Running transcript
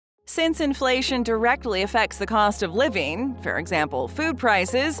Since inflation directly affects the cost of living, for example, food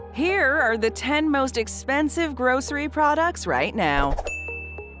prices, here are the 10 most expensive grocery products right now.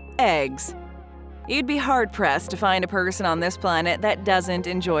 Eggs. You'd be hard-pressed to find a person on this planet that doesn't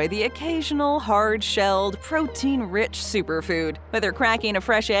enjoy the occasional hard-shelled, protein-rich superfood. Whether cracking a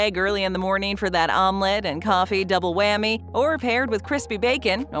fresh egg early in the morning for that omelet and coffee double whammy, or paired with crispy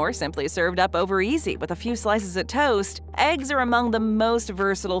bacon, or simply served up over easy with a few slices of toast, eggs are among the most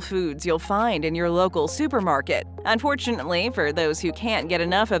versatile foods you'll find in your local supermarket. Unfortunately, for those who can't get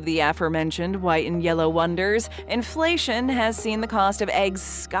enough of the aforementioned white and yellow wonders, inflation has seen the cost of eggs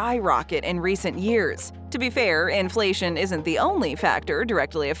skyrocket in recent years. To be fair, inflation isn't the only factor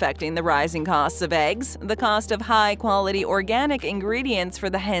directly affecting the rising costs of eggs. The cost of high-quality organic ingredients for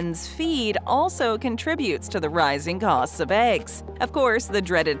the hen's feed also contributes to the rising costs of eggs. Of course, the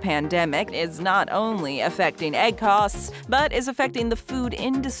dreaded pandemic is not only affecting egg costs, but is affecting the food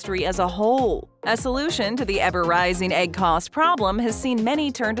industry as a whole. A solution to the ever-rising egg cost problem has seen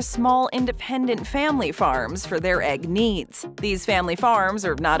many turn to small, independent family farms for their egg needs. These family farms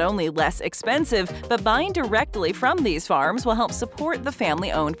are not only less expensive, but buying directly from these farms will help support the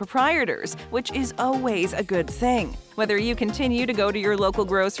family-owned proprietors, which is always a good thing. Whether you continue to go to your local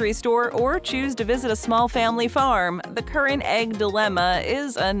grocery store or choose to visit a small family farm, the current egg dilemma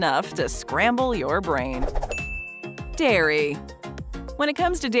is enough to scramble your brain. Dairy. When it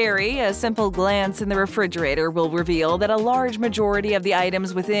comes to dairy, a simple glance in the refrigerator will reveal that a large majority of the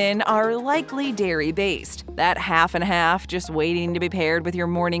items within are likely dairy-based. That half and half just waiting to be paired with your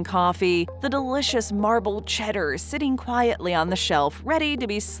morning coffee, the delicious marbled cheddar sitting quietly on the shelf ready to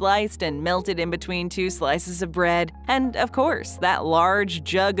be sliced and melted in between two slices of bread, and of course, that large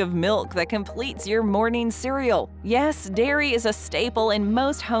jug of milk that completes your morning cereal. Yes, dairy is a staple in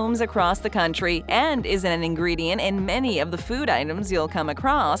most homes across the country and is an ingredient in many of the food items you'll come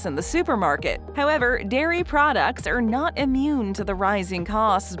across in the supermarket. However, dairy products are not immune to the rising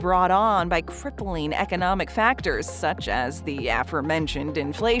costs brought on by crippling economic factors such as the aforementioned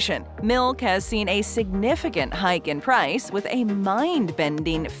inflation. Milk has seen a significant hike in price, with a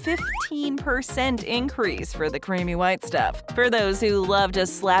mind-bending 15% increase for the creamy white stuff. For those who love to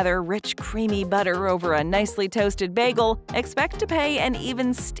slather rich creamy butter over a nicely toasted bagel, expect to pay an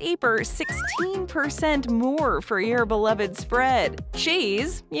even steeper 16% more for your beloved spread.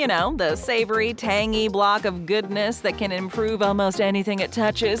 Cheese, you know, the savory, tangy block of goodness that can improve almost anything it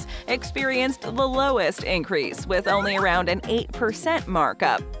touches, experienced the lowest increase, with only around an 8%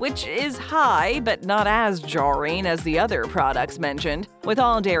 markup, which is high but not as jarring as the other products mentioned. With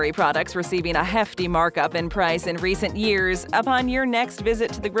all dairy products receiving a hefty markup in price in recent years, upon your next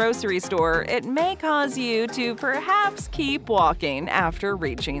visit to the grocery store, it may cause you to perhaps keep walking after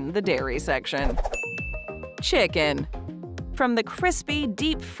reaching the dairy section. Chicken. From the crispy,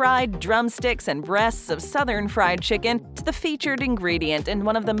 deep-fried drumsticks and breasts of Southern fried chicken to the featured ingredient in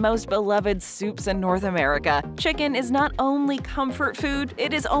one of the most beloved soups in North America, chicken is not only comfort food,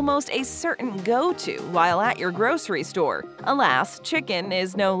 it is almost a certain go-to while at your grocery store. Alas, chicken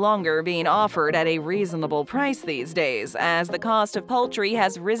is no longer being offered at a reasonable price these days, as the cost of poultry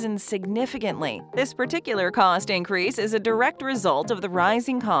has risen significantly. This particular cost increase is a direct result of the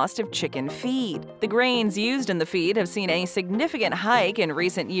rising cost of chicken feed. The grains used in the feed have seen a significant hike in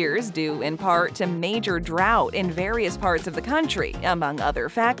recent years due in part to major drought in various parts of the country, among other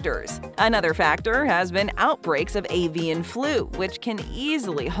factors. Another factor has been outbreaks of avian flu, which can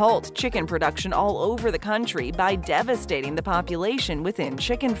easily halt chicken production all over the country by devastating the population within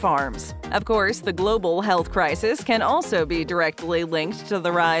chicken farms. Of course, the global health crisis can also be directly linked to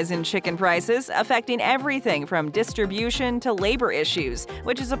the rise in chicken prices, affecting everything from distribution to labor issues,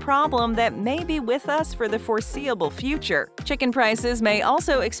 which is a problem that may be with us for the foreseeable future. Chicken prices may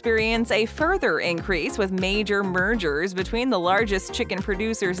also experience a further increase with major mergers between the largest chicken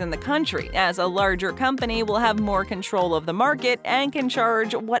producers in the country, as a larger company will have more control of the market and can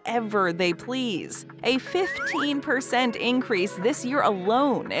charge whatever they please. A 15% increase this year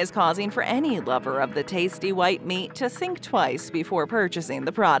alone is causing for any lover of the tasty white meat to think twice before purchasing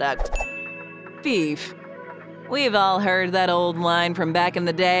the product. Beef. We've all heard that old line from back in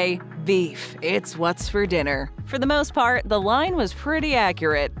the day, "Beef, it's what's for dinner." For the most part, the line was pretty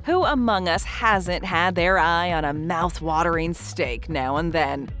accurate. Who among us hasn't had their eye on a mouth-watering steak now and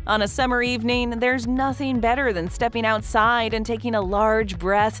then? On a summer evening, there's nothing better than stepping outside and taking a large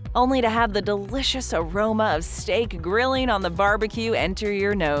breath, only to have the delicious aroma of steak grilling on the barbecue enter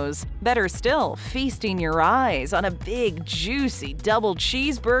your nose. Better still, feasting your eyes on a big, juicy double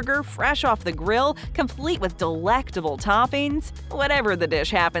cheeseburger fresh off the grill, complete with delectable toppings. Whatever the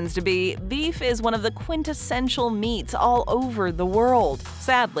dish happens to be, philosophy, beef is one of the quintessential meats all over the world.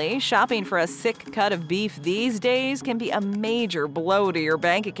 Sadly, shopping for a sick cut of beef these days can be a major blow to your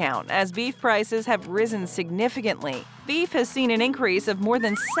bank account, as beef prices have risen significantly. Beef has seen an increase of more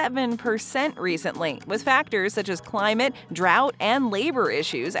than 7% recently, with factors such as climate, drought, and labor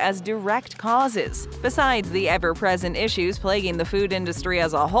issues as direct causes. Besides the ever-present issues plaguing the food industry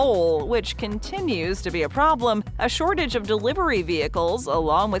as a whole, which continues to be a problem, a shortage of delivery vehicles,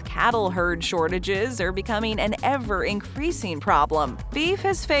 along with cattle herd shortages, are becoming an ever-increasing problem. Beef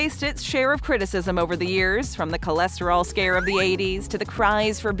has faced its share of criticism over the years, from the cholesterol scare of the 80s to the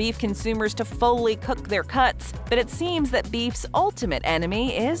cries for beef consumers to fully cook their cuts, but it seems that beef's ultimate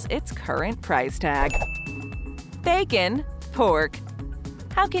enemy is its current price tag. Bacon, pork.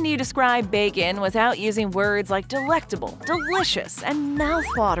 How can you describe bacon without using words like delectable, delicious, and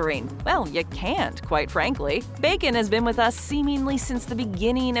mouth-watering? Well, you can't, quite frankly. Bacon has been with us seemingly since the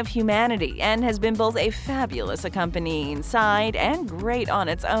beginning of humanity and has been both a fabulous accompanying side and great on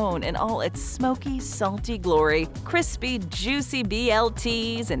its own in all its smoky, salty glory. Crispy, juicy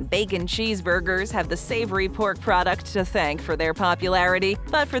BLTs and bacon cheeseburgers have the savory pork product to thank for their popularity.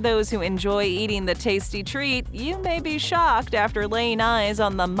 But for those who enjoy eating the tasty treat, you may be shocked after laying eyes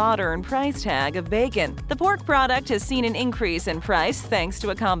on the modern price tag of bacon. The pork product has seen an increase in price thanks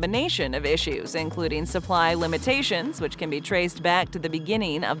to a combination of issues, including supply limitations, which can be traced back to the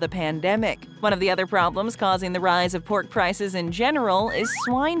beginning of the pandemic. One of the other problems causing the rise of pork prices in general is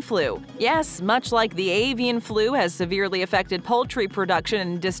swine flu. Yes, much like the avian flu has severely affected poultry production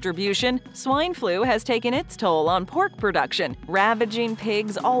and distribution, swine flu has taken its toll on pork production, ravaging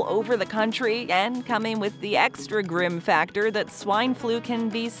pigs all over the country and coming with the extra grim factor that swine flu can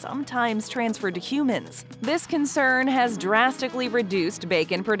be sometimes transferred to humans. This concern has drastically reduced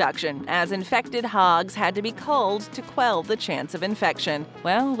bacon production, as infected hogs had to be culled to quell the chance of infection.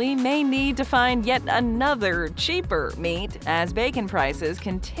 Well, we may need to find yet another, cheaper meat as bacon prices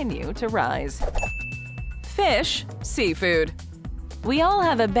continue to rise. Fish, seafood. We all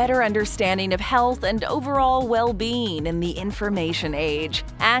have a better understanding of health and overall well-being in the information age.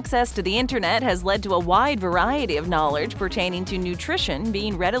 Access to the internet has led to a wide variety of knowledge pertaining to nutrition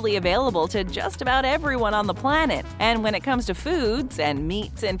being readily available to just about everyone on the planet. And when it comes to foods, and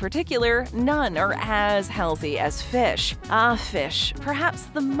meats in particular, none are as healthy as fish. Fish, perhaps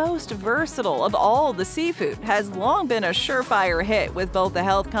the most versatile of all the seafood, has long been a surefire hit with both the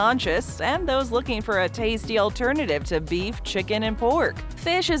health-conscious and those looking for a tasty alternative to beef, chicken, and pork.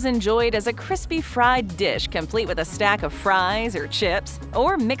 Fish is enjoyed as a crispy fried dish complete with a stack of fries or chips,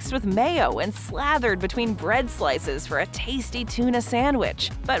 or mixed with mayo and slathered between bread slices for a tasty tuna sandwich.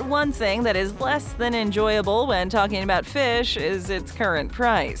 But one thing that is less than enjoyable when talking about fish is its current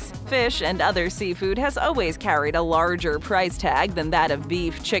price. Fish and other seafood has always carried a larger price tag than that of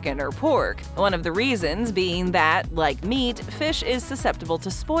beef, chicken, or pork. One of the reasons being that, like meat, fish is susceptible to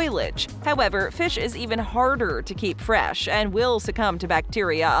spoilage. However, fish is even harder to keep fresh and will succumb to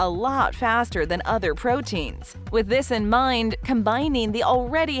bacteria a lot faster than other proteins. With this in mind, combining the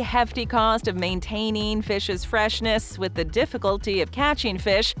already hefty cost of maintaining fish's freshness with the difficulty of catching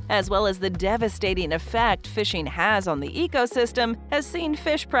fish, as well as the devastating effect fishing has on the ecosystem, has seen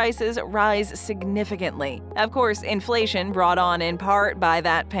fish prices rise significantly. Of course, inflation brought on in part by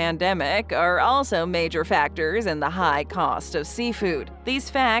that pandemic are also major factors in the high cost of seafood. These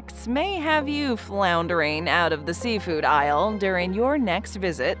facts may have you floundering out of the seafood aisle during your next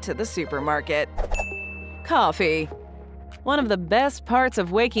visit to the supermarket. Coffee. One of the best parts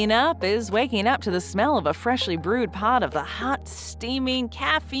of waking up is waking up to the smell of a freshly brewed pot of the hot, steaming,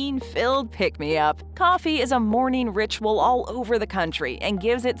 caffeine-filled pick-me-up. Coffee is a morning ritual all over the country and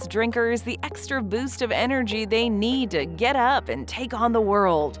gives its drinkers the extra boost of energy they need to get up and take on the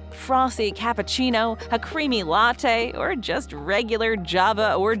world. Frothy cappuccino, a creamy latte, or just regular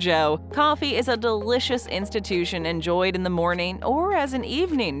Java or Joe, coffee is a delicious institution enjoyed in the morning or as an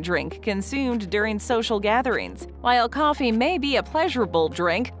evening drink consumed during social gatherings. While coffee may be a pleasurable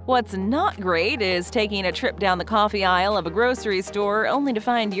drink, what's not great is taking a trip down the coffee aisle of a grocery store only to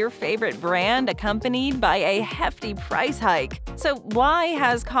find your favorite brand accompanied by a hefty price hike. So why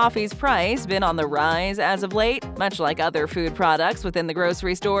has coffee's price been on the rise as of late? Much like other food products within the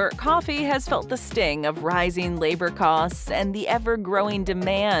grocery store, coffee has felt the sting of rising labor costs and the ever-growing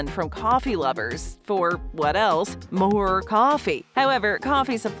demand from coffee lovers for, what else, more coffee. However,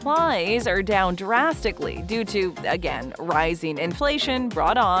 coffee supplies are down drastically due to, again, rising inflation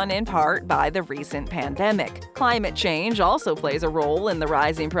brought on in part by the recent pandemic. Climate change also plays a role in the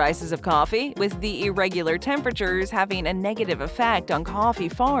rising prices of coffee, with the irregular temperatures having a negative effect on coffee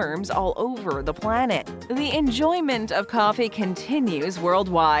farms all over the planet. The enjoyment of coffee continues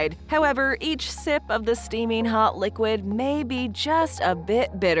worldwide. However, each sip of the steaming hot liquid may be just a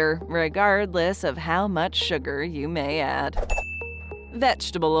bit bitter, regardless of how much sugar you may add.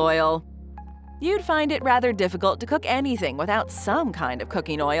 Vegetable oil. You'd find it rather difficult to cook anything without some kind of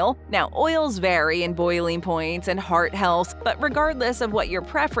cooking oil. Now, oils vary in boiling points and heart health, but regardless of what your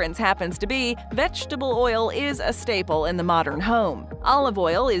preference happens to be, vegetable oil is a staple in the modern home. Olive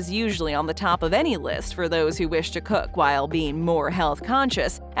oil is usually on the top of any list for those who wish to cook while being more health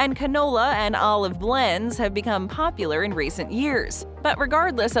conscious, and canola and olive blends have become popular in recent years. But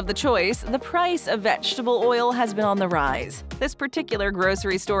regardless of the choice, the price of vegetable oil has been on the rise. This particular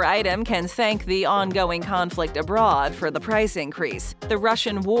grocery store item can thank the ongoing conflict abroad for the price increase. The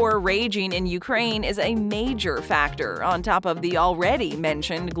Russian war raging in Ukraine is a major factor on top of the already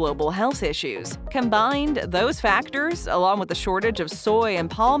mentioned global health issues. Combined, those factors, along with the shortage of soy and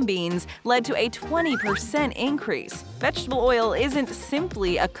palm beans, led to a 20% increase. Vegetable oil isn't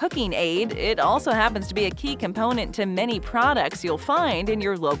simply a cooking aid, it also happens to be a key component to many products you'll find in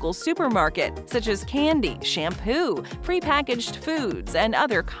your local supermarket, such as candy, shampoo, prepackaged foods, and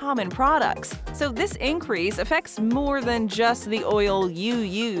other common products. So this increase affects more than just the oil you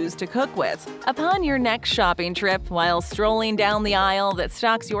use to cook with. Upon your next shopping trip, while strolling down the aisle that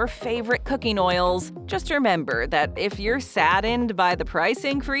stocks your favorite cooking oils, just remember that if you're saddened by the price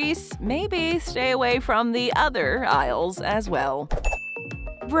increase, maybe stay away from the other aisles as well.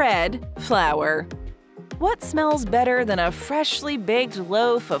 Bread, flour. What smells better than a freshly baked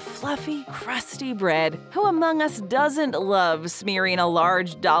loaf of fluffy, crusty bread? Who among us doesn't love smearing a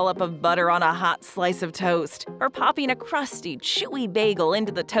large dollop of butter on a hot slice of toast? Or popping a crusty, chewy bagel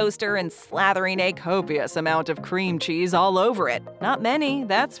into the toaster and slathering a copious amount of cream cheese all over it? Not many,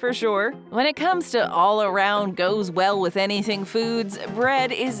 that's for sure. When it comes to all-around goes-well-with-anything foods,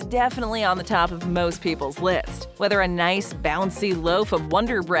 bread is definitely on the top of most people's list. Whether a nice, bouncy loaf of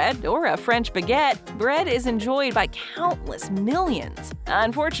Wonder Bread or a French baguette, bread is enjoyed by countless millions.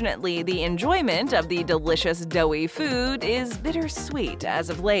 Unfortunately, the enjoyment of the delicious doughy food is bittersweet as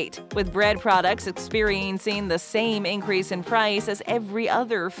of late, with bread products experiencing the same increase in price as every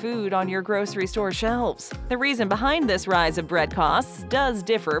other food on your grocery store shelves. The reason behind this rise of bread costs does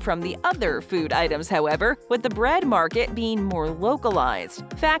differ from the other food items, however, with the bread market being more localized.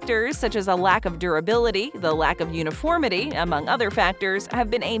 Factors such as a lack of durability, the lack of uniformity, among other factors, have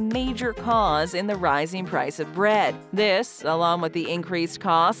been a major cause in the rising price of bread. This, along with the increased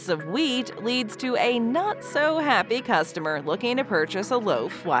costs of wheat, leads to a not-so-happy customer looking to purchase a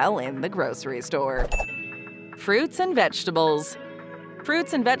loaf while in the grocery store. Fruits and vegetables.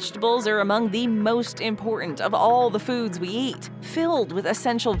 Fruits and vegetables are among the most important of all the foods we eat. Filled with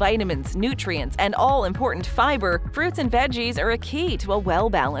essential vitamins, nutrients, and all-important fiber, fruits and veggies are a key to a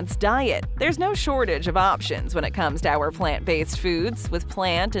well-balanced diet. There's no shortage of options when it comes to our plant-based foods, with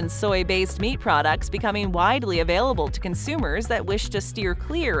plant and soy-based meat products becoming widely available to consumers that wish to steer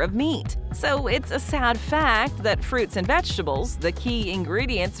clear of meat. So it's a sad fact that fruits and vegetables, the key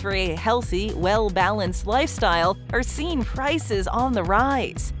ingredients for a healthy, well-balanced lifestyle, are seeing prices on the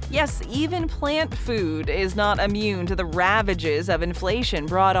rise. Yes, even plant food is not immune to the ravages of inflation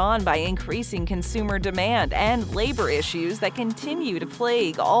brought on by increasing consumer demand and labor issues that continue to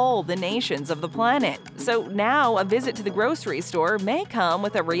plague all the nations of the planet. So now a visit to the grocery store may come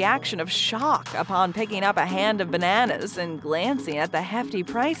with a reaction of shock upon picking up a hand of bananas and glancing at the hefty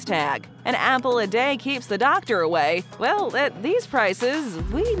price tag. An apple a day keeps the doctor away. Well, at these prices,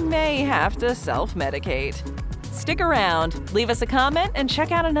 we may have to self-medicate. Stick around, leave us a comment, and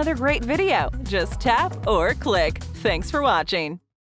check out another great video. Just tap or click. Thanks for watching.